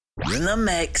In the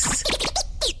mix.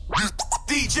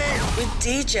 DJ. With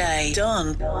DJ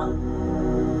Don.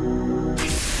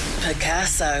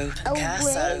 Picasso.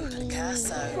 Picasso.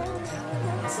 Picasso.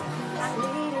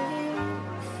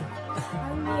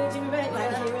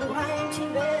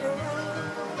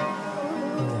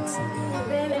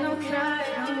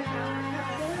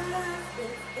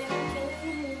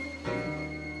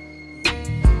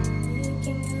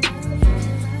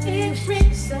 It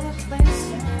brings the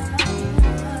question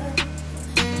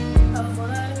of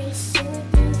what we should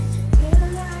do.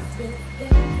 Will I be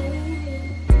thinking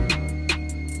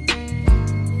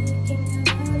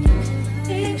about you?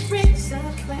 It brings the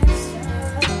question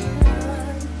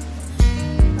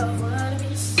of what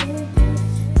we should do.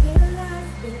 Will I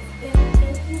be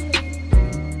thinking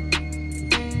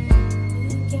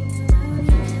about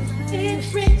you? It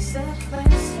brings the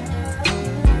question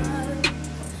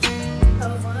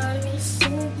of what we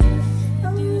should do.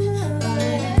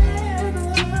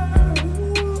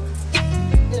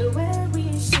 The way we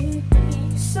should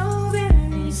be so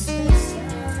very special.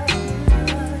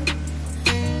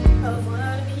 Of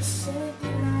what we should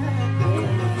do.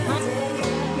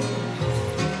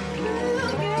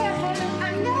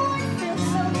 I know it feels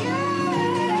so good.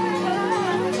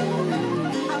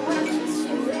 I wanna kiss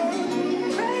you, baby.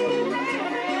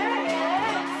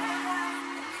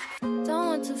 Don't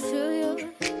want to feel you.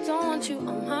 Don't want you on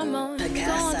my mind.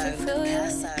 Don't want to feel you.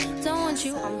 Don't want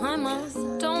you on my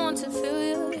mind. Don't want to feel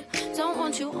you. Don't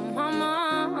want you on my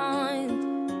mind.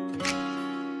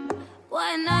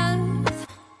 Why on earth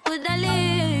would I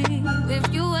leave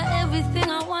if you were everything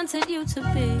I wanted you to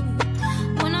be?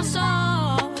 When I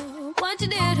saw what you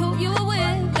did, who you were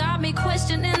with, got me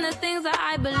questioning the things that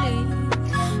I believe.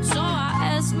 So I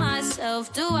asked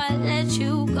myself, do I let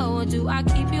you go or do I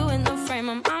keep you in the frame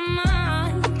of my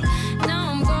mind? Now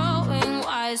I'm growing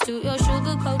wise to your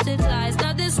sugar-coated lies.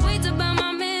 Nothing sweet about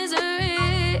my misery.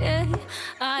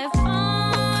 I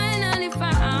finally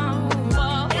found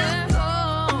what we're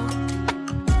on.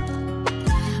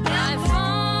 I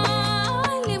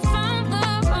finally found the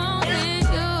wrong in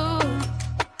you.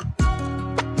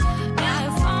 I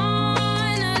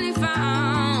finally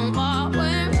found what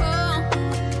we're on.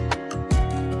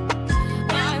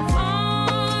 I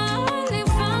finally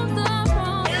found the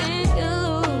wrong in you.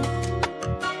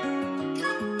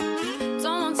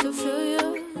 Don't want to feel you.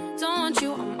 Don't want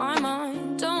you on my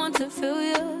mind. Don't want to feel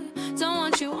you. Don't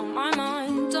want you on my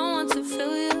mind. Don't want to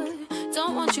feel you.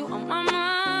 Don't want you on my mind.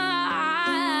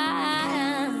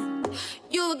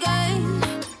 You again?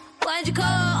 Why'd you call?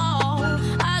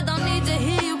 I don't need to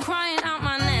hear you crying out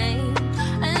my name.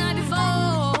 And like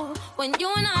before, when you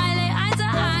and I lay eye to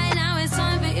eye, now it's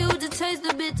time for you to taste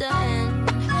the bitter end.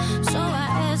 So I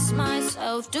ask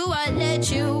myself, do I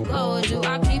let you go or do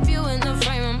I keep you in the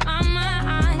frame of my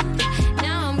mind?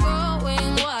 Now I'm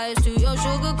growing wise to your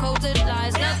sugar-coated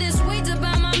lies. Nothing sweet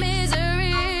about my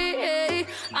misery.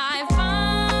 I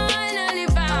finally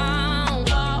found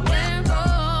what we're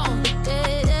on.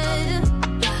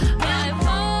 I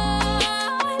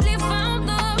finally found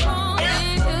the wrong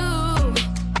in you.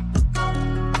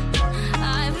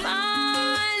 I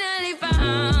finally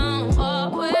found what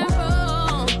we're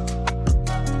on.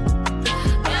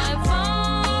 I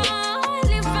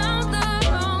finally found the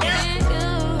wrong in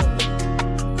you.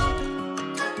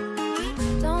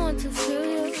 Don't want to feel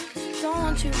you. Don't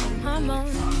want you on my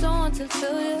mind. Don't want to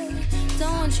feel you.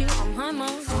 Don't want you on my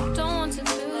mind. Don't want to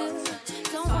feel you.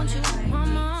 Don't want you on my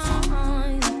mind.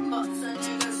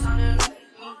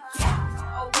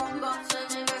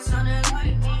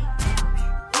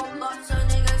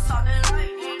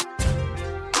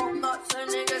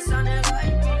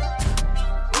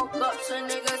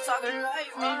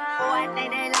 Oh, I think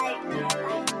they like me.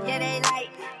 Yeah, they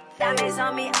like me. Diamonds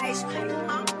on me, ice cream.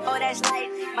 Oh, that's light.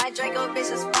 My Draco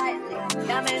bitch is spotly.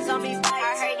 Diamonds on me, fight.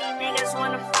 I heard these niggas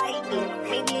wanna fight me.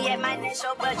 Meet me at my next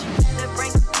show, but you better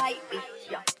bring a fight me.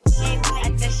 Yo, he ain't white. I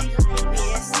guess she like me.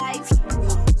 Excites.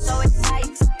 So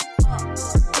excites.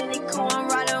 Billy Corn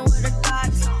riding with the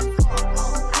dogs.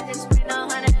 I just spent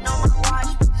 100 on my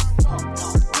watch.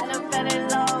 I done fell in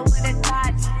love with the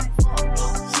dots.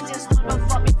 She just wanna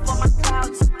fuck me for my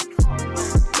clouds.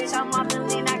 Bitch, I'm off the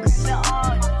lean, I crash the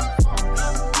odds.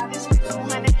 I just spent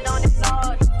 200 on this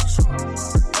odd.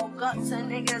 Woke up to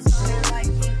niggas sounding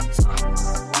like me.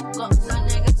 Woke up to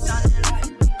niggas sounding like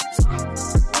me.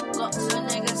 Woke up to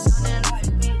niggas sounding like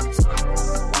me.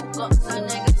 Woke up to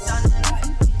niggas sounding like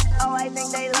me. Oh, I think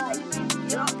they like me.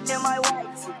 In my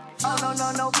white tee.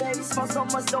 Oh, no, baby. Smoke so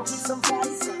much, don't need some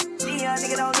vice. The young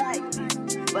nigga don't like me.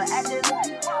 But at the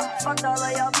light, fucked all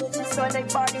of y'all bitches, so they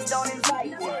parties don't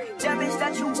invite me. That bitch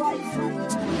that you wife,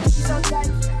 she's so tight.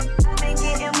 I been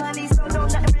getting money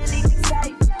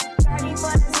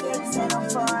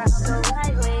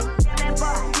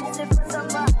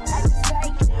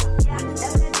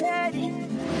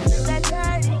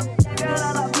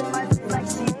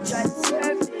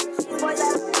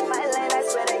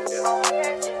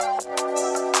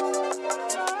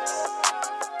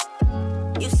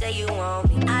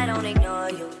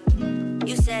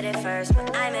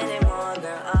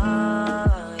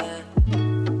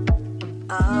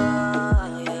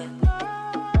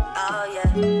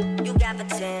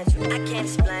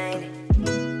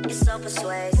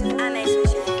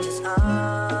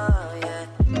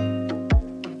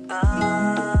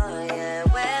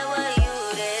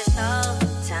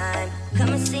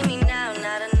see me now,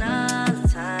 not another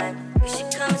time. You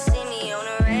should come and see me on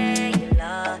a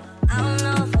regular. I don't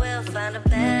know if we'll find a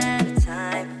better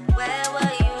time. Where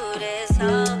were you this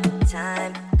whole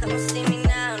time? Come and see me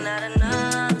now, not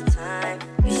another time.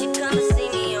 You should come and see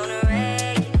me on a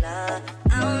regular.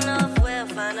 I don't know if we'll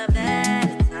find a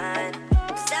better time.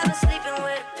 'Cause I've been sleeping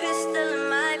with a pistol in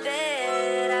my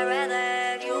bed. I'd rather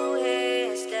have you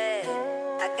here instead.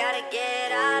 I gotta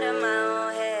get out of my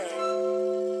own head.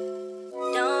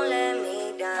 Don't let me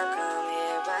down, come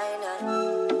here right now.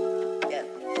 Yeah.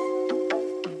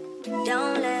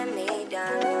 Don't let me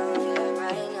down, come here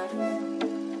right now.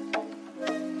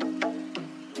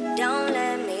 Don't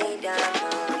let me down,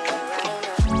 come here right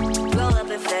now. Roll up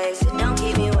and face it, don't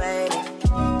keep me waiting.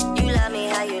 You love me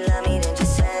how you love me, then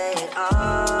just say it. Oh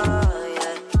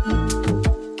yeah,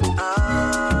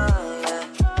 oh yeah,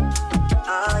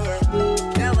 oh yeah.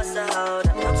 Girl, what's the hold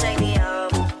up? Don't take me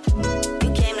over. You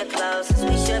came the closest,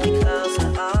 we should be closer.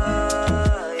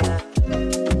 Oh yeah,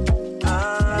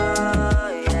 oh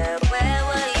yeah. Where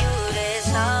were you this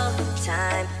whole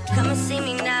time? Come and see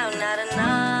me now, not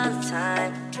another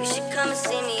time. You should come and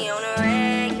see me on a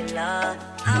regular.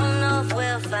 I don't know if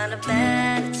we'll find a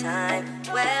better time.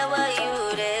 Where were you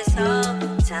this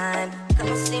whole time? Come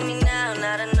and see me now,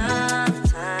 not another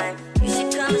time. You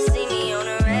should come and see me on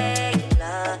a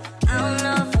regular. I don't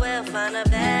know if we'll find a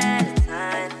better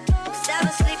time. 'Cause I've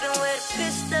been sleeping with a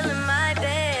pistol in my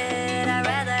bed. I'd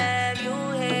rather have you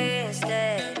here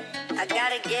instead. I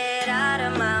gotta get out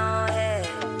of my own head.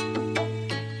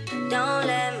 Don't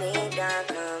let me down,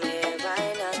 come here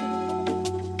right now.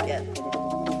 Yeah.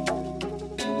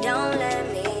 Don't let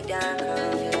me down,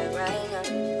 come here right now.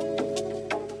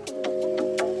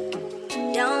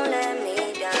 Don't let me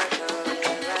down, come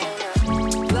here right now.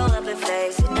 Roll up and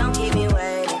face it, don't keep me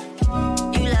waiting.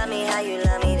 You love me how you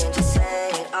love me, then just say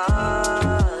it. Oh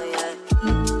yeah,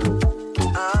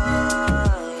 oh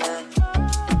yeah,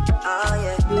 oh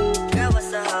yeah. Girl, what's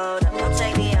the hold up? Don't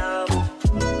take me over.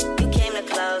 You came the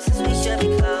closest, we should be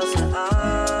closer.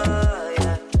 Oh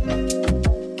yeah,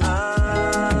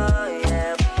 oh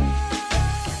yeah.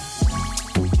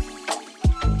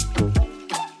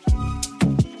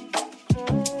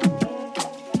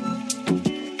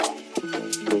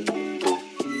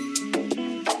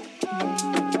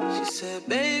 She said,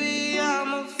 baby,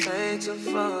 I'm afraid to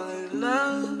fall in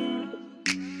love.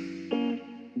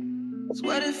 So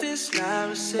what if it's not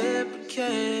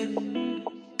reciprocated?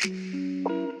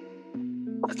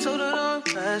 I told her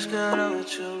don't rush, girl, don't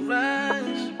you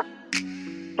rush.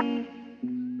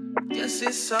 Guess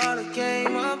it's all a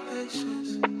game of patience.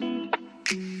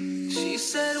 She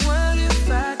said, what if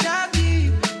I die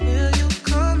deep? Will you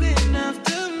come in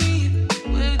after me?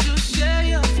 Would you share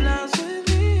your flaws with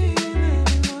me?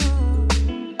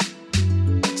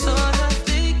 Told her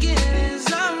thinking is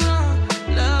I'm wrong.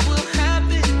 Love will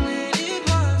happen when it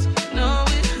wants. Know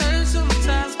it hurts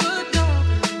sometimes, but don't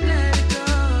let it go.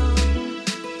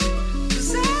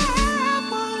 'Cause I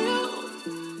want you,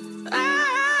 I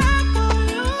want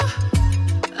you,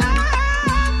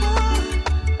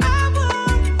 I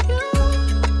want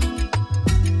you.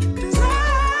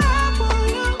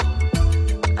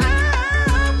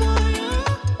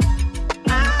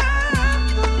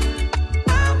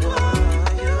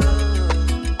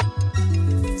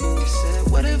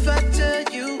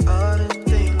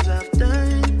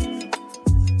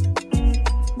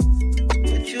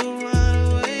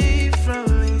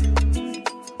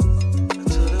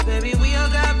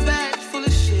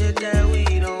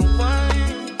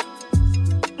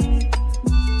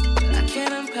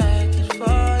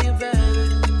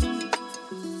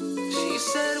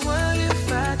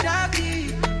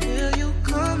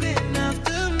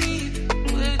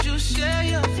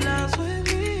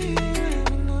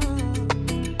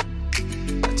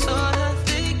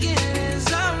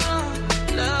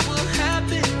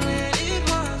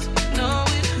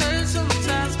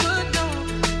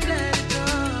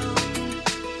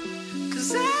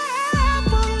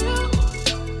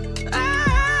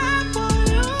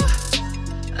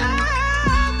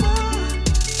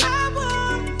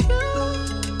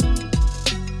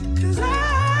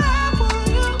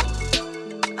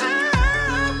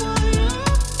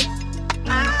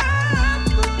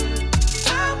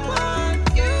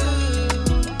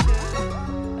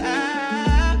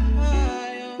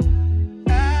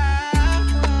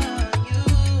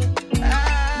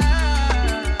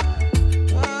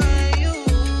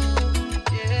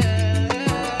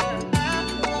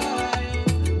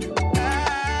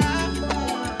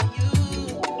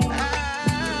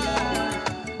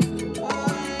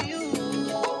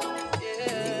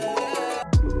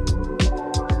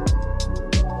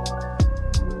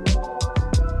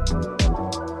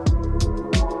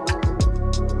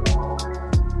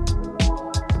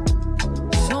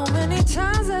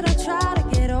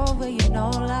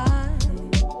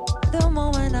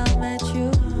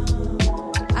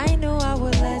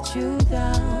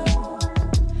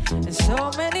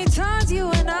 So many times you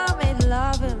and I made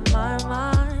love in my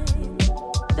mind.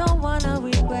 Don't wanna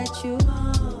regret you,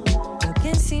 but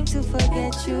can't seem to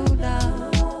forget you now.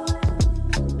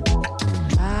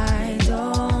 I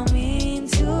don't mean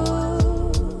to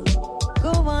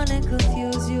go on and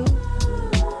confuse you.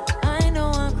 I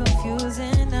know I'm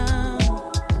confusing now.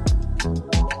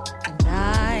 And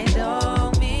I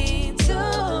don't mean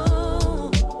to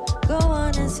go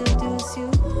on and seduce you.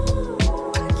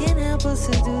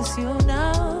 Seduce you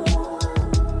now.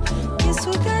 Guess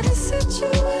we got a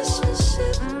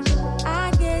situationship.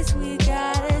 I guess we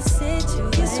got a situation.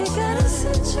 Guess we got a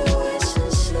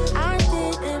situationship. I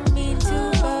didn't mean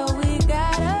to, but we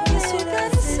got a. Guess we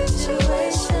got a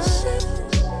situationship.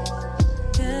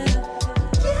 Yeah.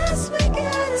 Guess we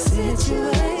got a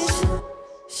situation.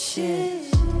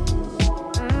 Shit.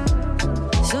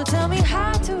 So tell me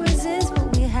how to resist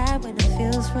what we have when it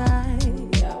feels right.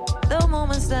 The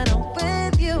moments that I'm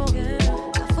with you,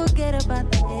 I forget about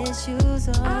the issues.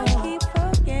 Oh. I keep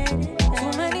forgetting.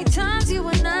 Too many times you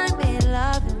and I made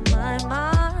love in my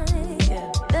mind.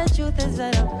 The truth is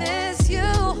that I miss you.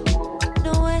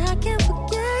 No way I can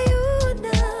forget you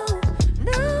now.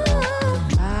 No,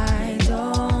 I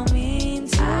don't mean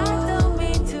to. I don't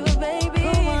mean to, baby.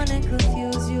 Go on and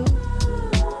confuse you.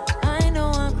 I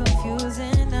know I'm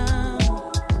confusing now.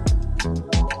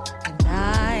 And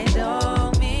I don't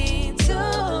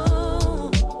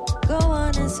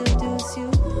seduce you.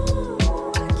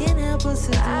 I can't help but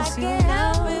seduce you. I can't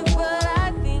help it, but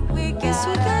I think we got. Guess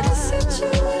we got a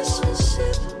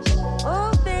situationship.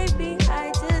 Oh baby,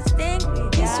 I just think we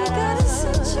got. Guess we got a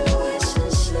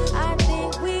situationship. I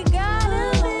think we got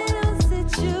a little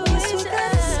situation. Guess we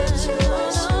got a situationship.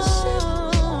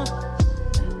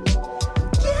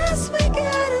 Guess we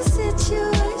got a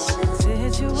situation.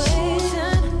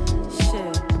 Situation.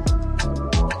 Shit.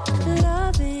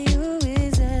 Loving you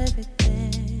is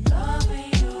everything.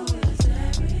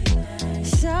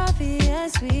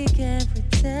 Obvious we can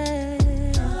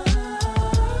pretend.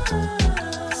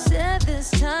 Said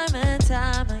this time and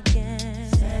time again.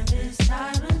 Said this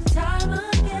time and time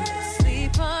again.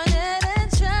 Sleep on it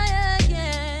and try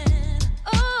again.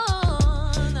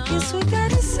 Oh no. Guess we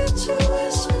got a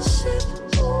situationship.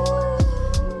 Ooh.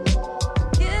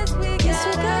 Guess we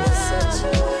got a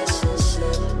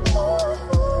situationship.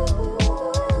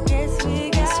 Ooh. Guess we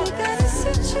got a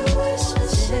situation.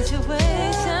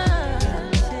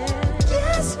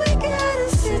 Yes, we got a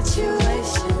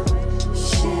situation.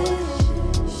 Shit.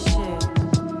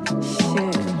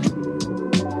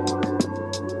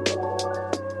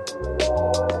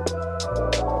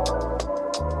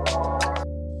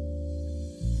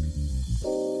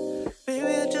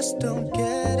 Baby, I just don't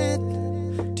get it.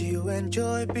 Do you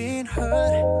enjoy being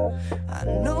hurt? I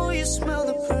know you smell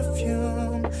the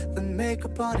perfume, the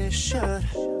makeup on his shirt.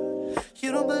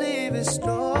 You don't believe his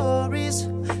stories.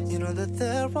 You know that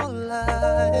they're all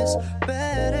lies.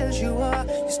 Bad as you are,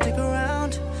 you stick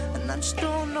around, and I just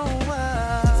don't know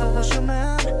why. If I was your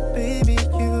man, baby,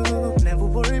 you never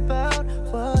worry about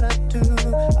what I do.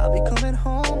 I'll be coming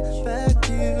home back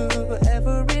to you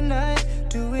every night,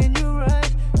 doing you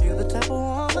right. You're the type of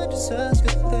woman who says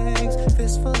good things.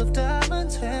 Fist full of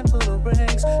diamonds, handful of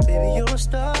rings. Baby, you're a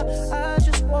star. I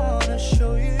just wanna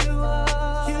show you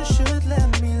all. You should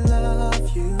let me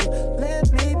love you.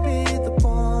 Let me be the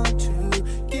one to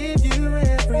give you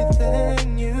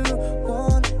everything you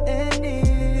want and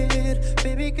need.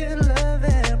 Baby, good love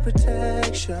and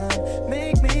protection.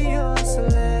 Make me your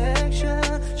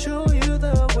selection. Show you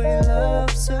the way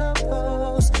love's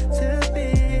supposed to be.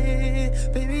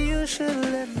 Baby, you should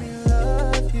let me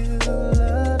love you,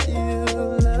 love you,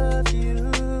 love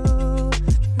you.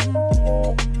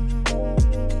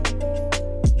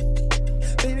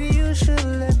 Baby, you should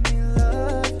let me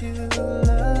love you,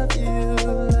 love you,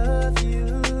 love you.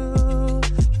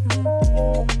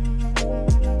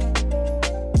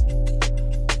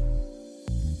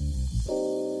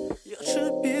 Your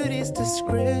true beauty's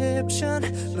description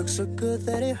looks so good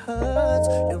that it hurts.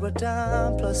 You're a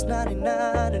dime plus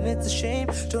 99, and it's a shame.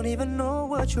 Don't even know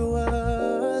what you're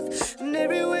worth. And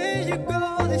everywhere you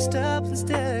go, they stop and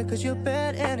stare, 'cause you're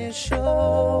bad and it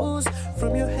shows.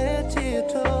 From your head to your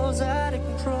toes, out of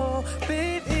control.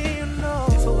 Baby, you know,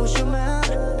 if I was your man,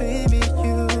 baby,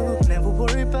 you never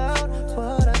worry about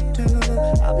what I do.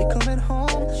 I'll be coming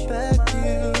home back to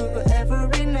you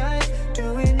every night,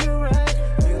 doing you right.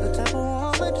 You're the type of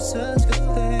woman who says good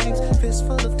things. Fist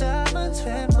full of diamonds,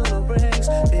 handful of rings.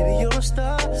 Baby, you're a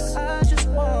star. I just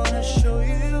wanna show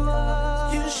you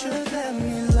all. You should let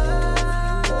me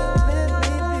love you. Let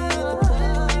me be the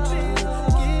one to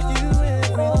give you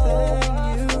everything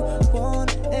you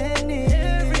want and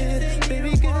need.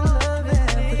 Baby, good love.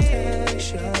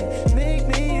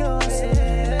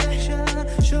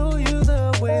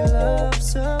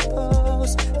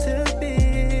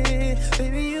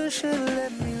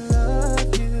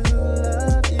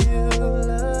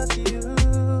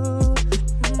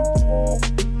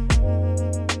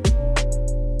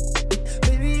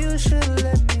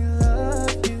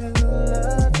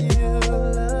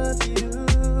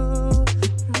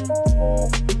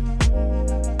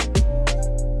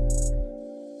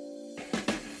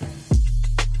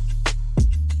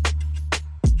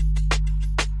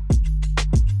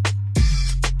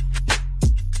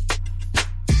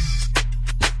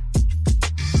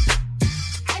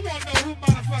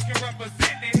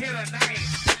 in here tonight.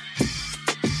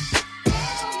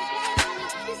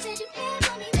 You said you care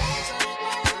for me, care for me,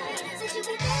 said you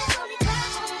be there for me, cry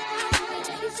for me,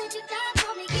 you said you die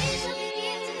for me, give to me,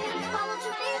 why won't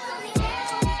you be for me?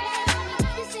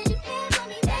 You said you care for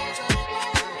me, care for me,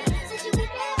 said you be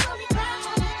there for me, cry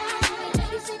for me,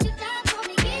 you said you die for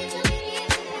me, give to me,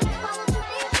 why won't you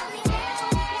be for me?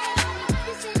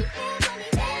 You said you care for me,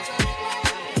 care for me,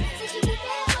 said you be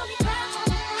there for me, cry for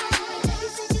me, you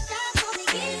said you die for me,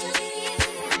 give to me, why won't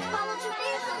you be for me?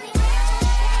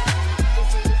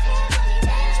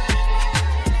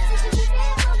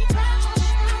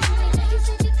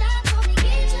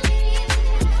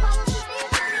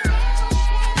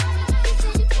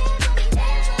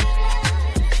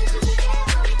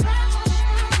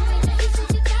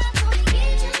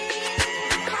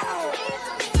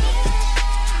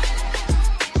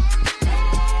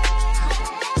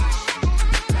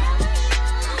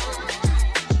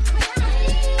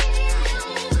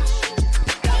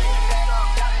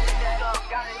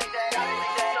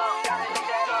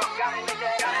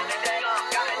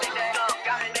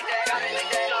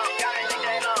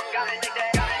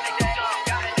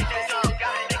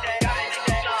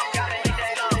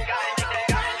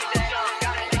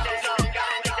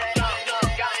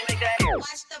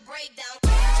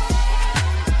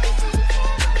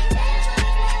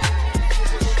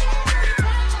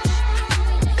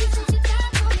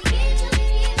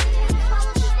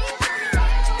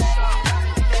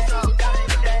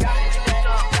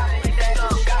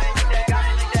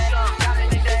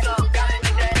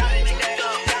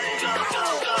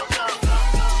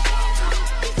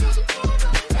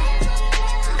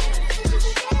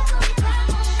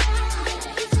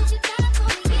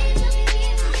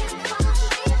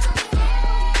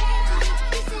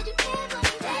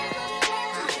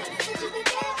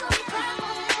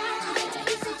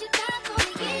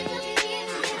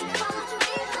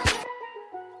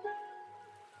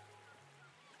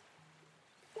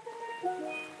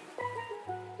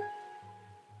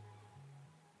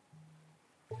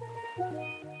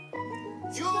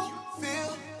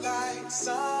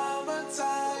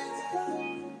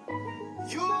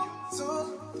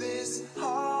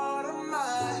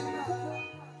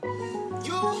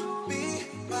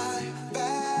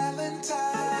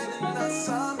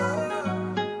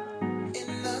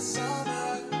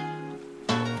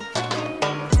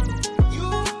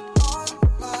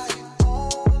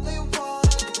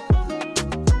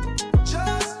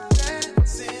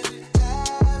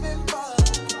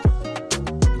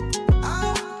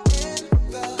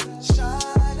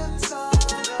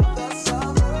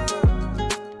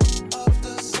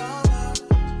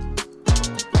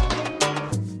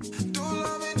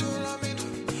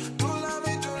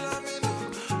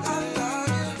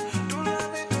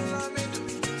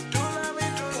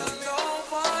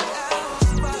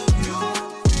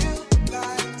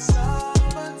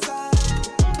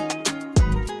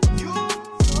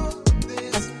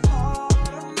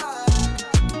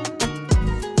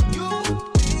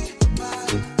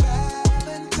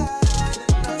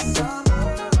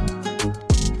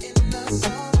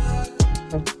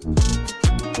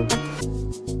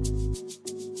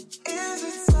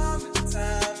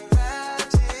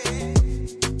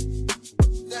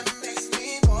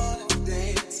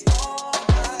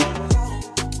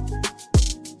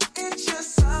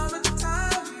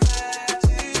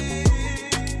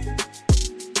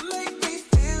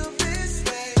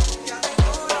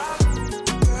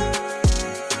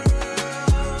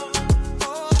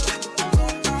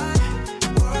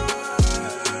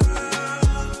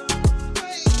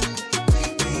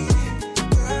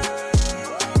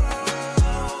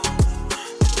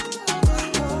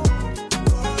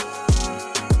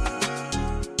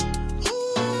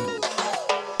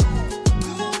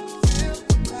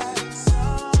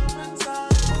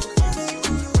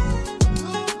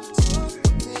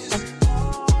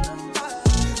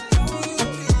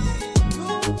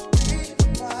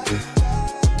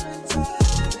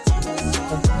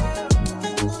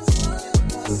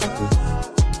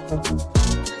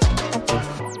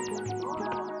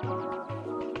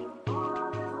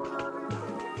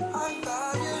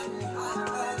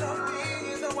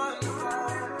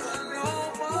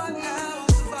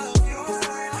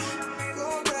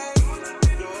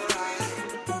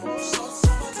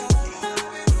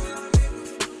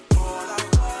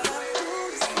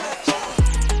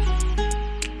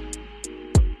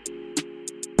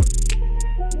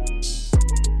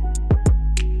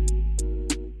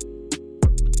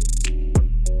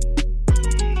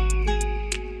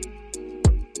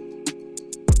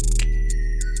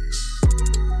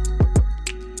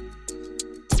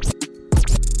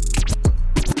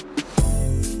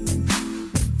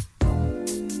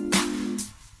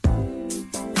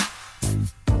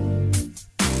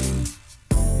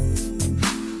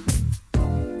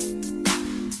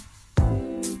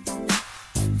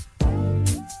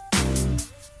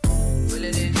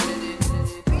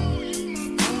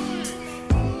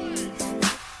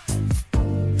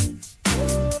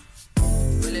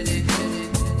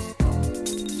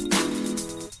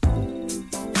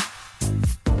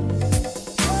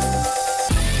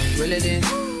 reel it in.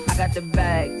 I got the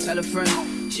bag, tell a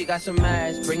friend. She got some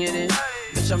ass, bring it in.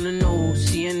 Bitch, I'm the new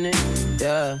CNN,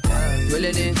 yeah. Reel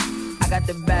it in. I got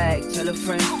the bag, tell a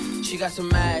friend. She got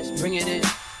some ass, bring it in.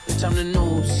 Bitch, I'm the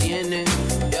new CNN,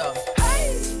 yeah.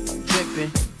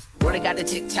 Drippin', Brody got the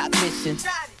TikTok missing.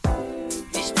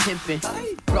 Bitch pimpin',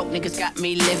 broke niggas got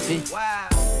me living.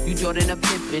 You Jordan a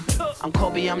pimpin', I'm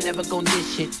Kobe, I'm never gon'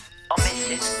 dish it.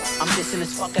 I'm dissing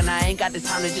as fuck and I ain't got the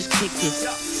time to just kick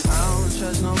it. I don't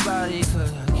trust nobody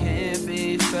cause I can't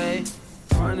be fake.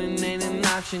 Frontin' ain't an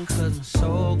option cause my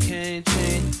soul can't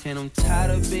change. And I'm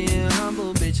tired of being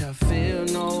humble, bitch, I feel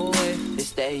no way.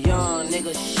 It's that young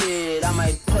nigga shit, I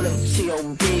might pull up to your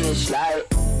bitch like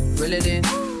reel it in.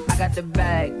 I got the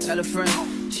bag, tell a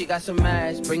friend. She got some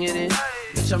ass, bring it in.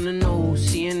 Bitch, I'm the new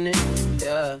CNN,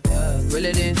 yeah. Reel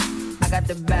it in. I got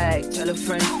the bag, tell a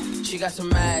friend. She got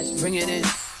some ass, bring it in.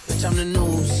 Bitch, I'm the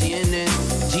new CNN.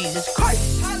 Jesus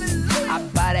Christ. I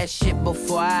buy that shit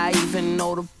before I even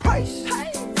know the price.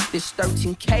 This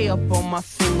 13K up on my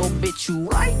finger, bitch, you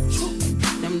right?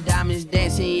 Them diamonds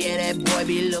dancing, yeah, that boy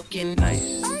be looking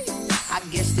nice. I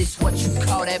guess this what you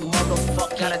call that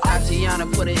motherfucker. Got a Tatiana,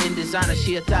 put her in designer.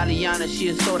 She Italiana, she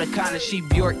a sorta kinda. She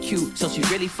Bjork cute, so she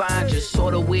really fine, just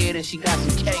sorta weird. And she got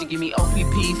some cake. Give me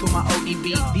OPP for my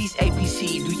ODB. These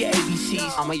APC, do your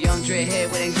ABCs. I'm a young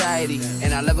dreadhead with anxiety,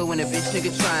 and I love it when a bitch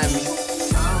nigga try me.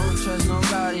 I don't trust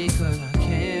nobody cause I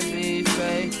can't be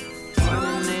fake.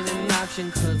 Running ain't an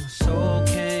option cause my soul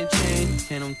can't change.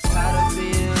 And I'm tired of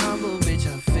being humble, bitch,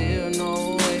 I feel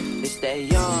no way. It's that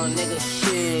young nigga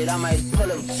shit, I might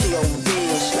pull up to your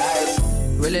bitch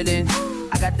like reel it in.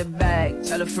 I got the bag,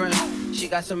 tell a friend. She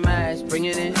got some ass, bring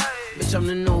it in. Bitch, I'm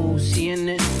the new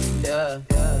CNN, yeah.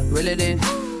 Reel it in.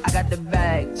 I got the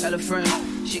bag, tell a friend.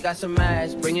 She got some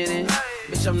ass, bring it in.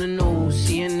 Bitch, I'm the new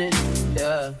CNN,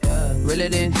 yeah. Reel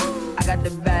it in. I got the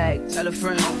bag, tell a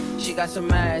friend. She got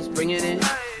some ass, bring it in.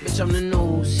 Bitch, I'm the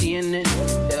new CNN,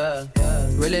 yeah.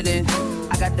 Reel it in.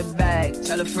 I got the bag,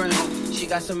 tell a friend. She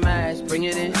got some ass, bring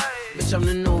it in. Bitch, I'm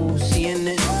the new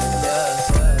CNN, yeah.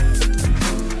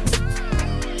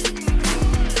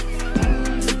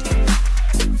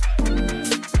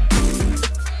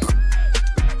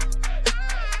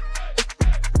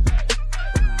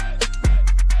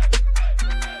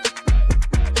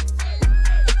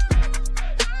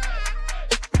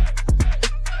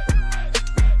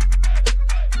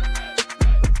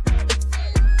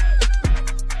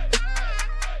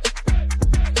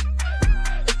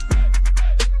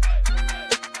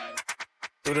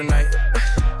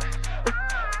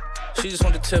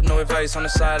 Tip, no advice on the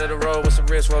side of the road. What's the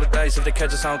risk? Roll the dice. If they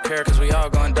catch us, I don't care, cause we all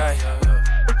gonna die.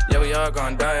 Yeah, we all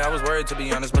gonna die. I was worried to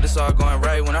be honest, but it's all going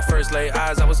right. When I first laid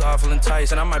eyes, I was awful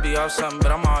enticed. And I might be off something,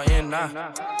 but I'm all in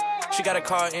now. She got a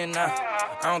call in now.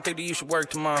 I don't think that you should work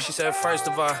tomorrow. She said, first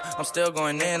of all, I'm still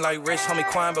going in like Rich Homie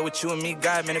Quan, but with you and me,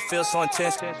 God, man, it feels so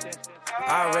intense.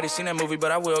 I already seen that movie,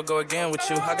 but I will go again with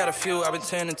you. I got a few I've been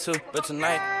tending to, but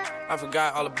tonight, I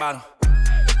forgot all about them.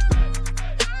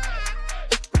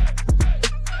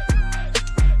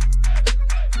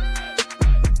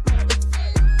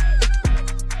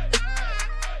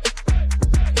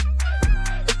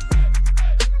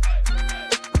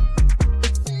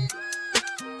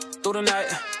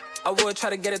 Tonight, I would try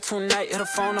to get it tonight. Hit a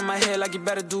phone on my head like you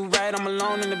better do right. I'm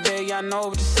alone in the bed, yeah, I know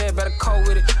what you said, better cope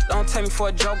with it. Don't take me for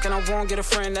a joke and I won't get a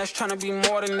friend that's trying to be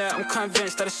more than that. I'm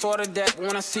convinced that it's sort of that, but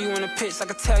when I see you in the pits, I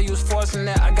can tell you it's forcing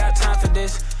that. I got time for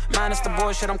this, minus the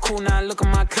bullshit, I'm cool now, look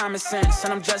at my common sense.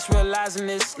 And I'm just realizing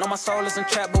this, no, my soul isn't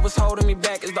trapped, but what's holding me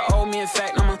back is the old me. In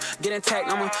fact, I'ma get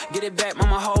intact, I'ma get it back.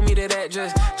 Mama, hold me to that,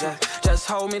 just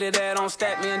hold me to that. Don't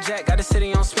stack me and Jack, got the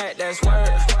city on smack, that's word.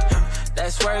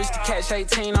 That's words to catch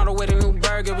 18 all the way to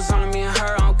Newburgh. It was only me and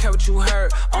her, I don't care what you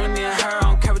heard. Only me and her, I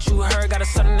don't care what you heard. Got a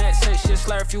southern accent, she'll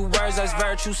slur a few words. That's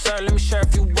virtue, sir, let me share a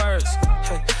few words.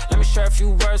 Hey, let me share a few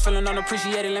words. Feeling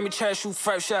unappreciated, let me cherish you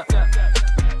first, yeah.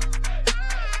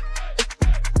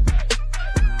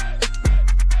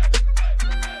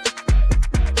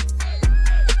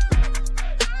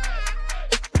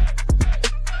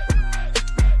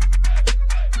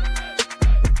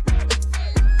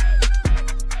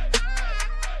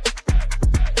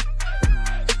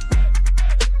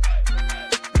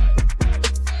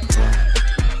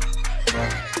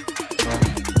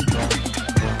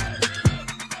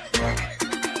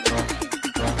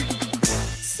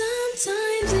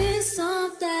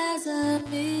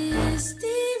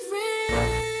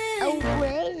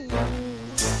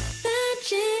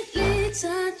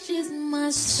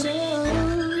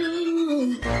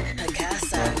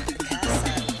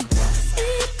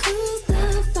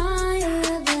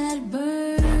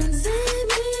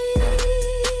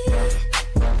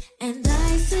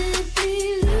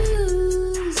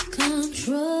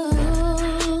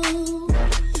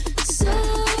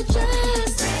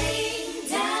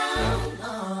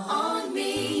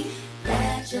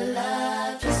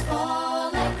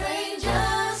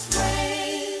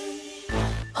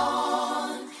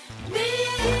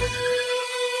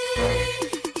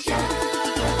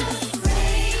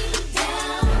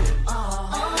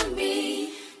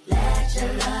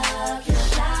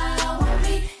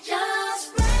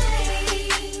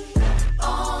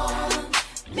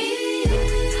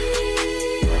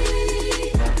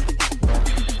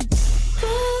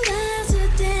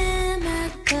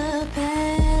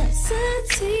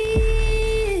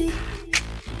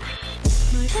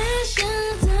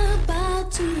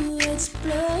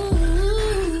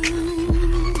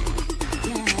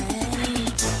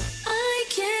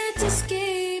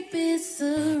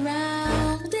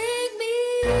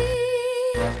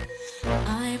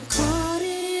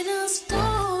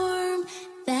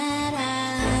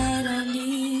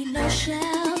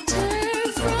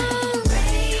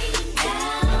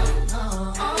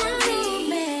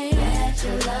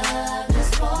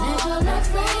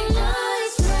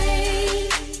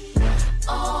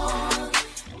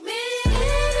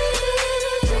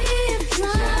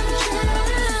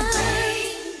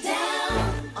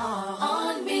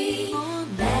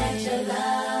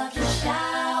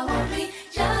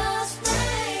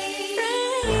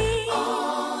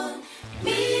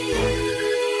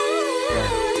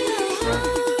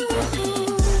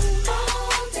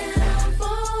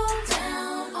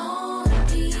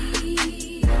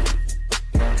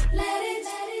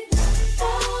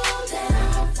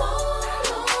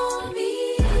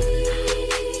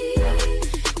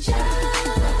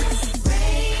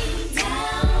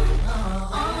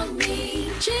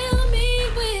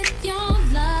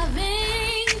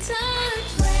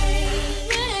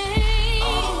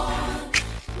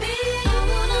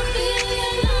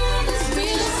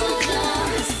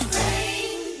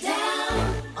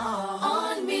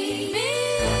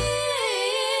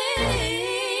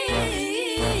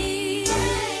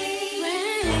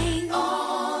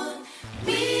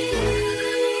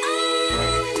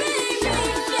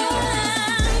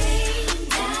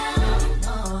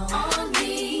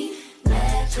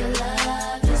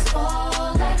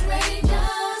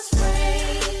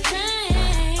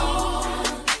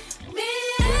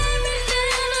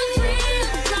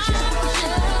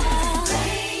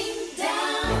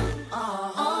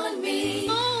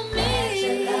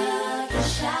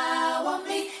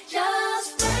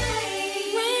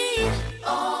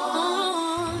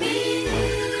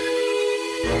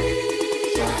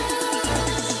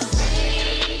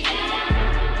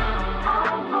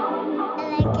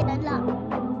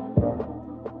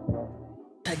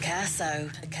 Picasso,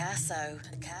 Picasso,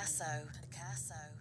 Picasso.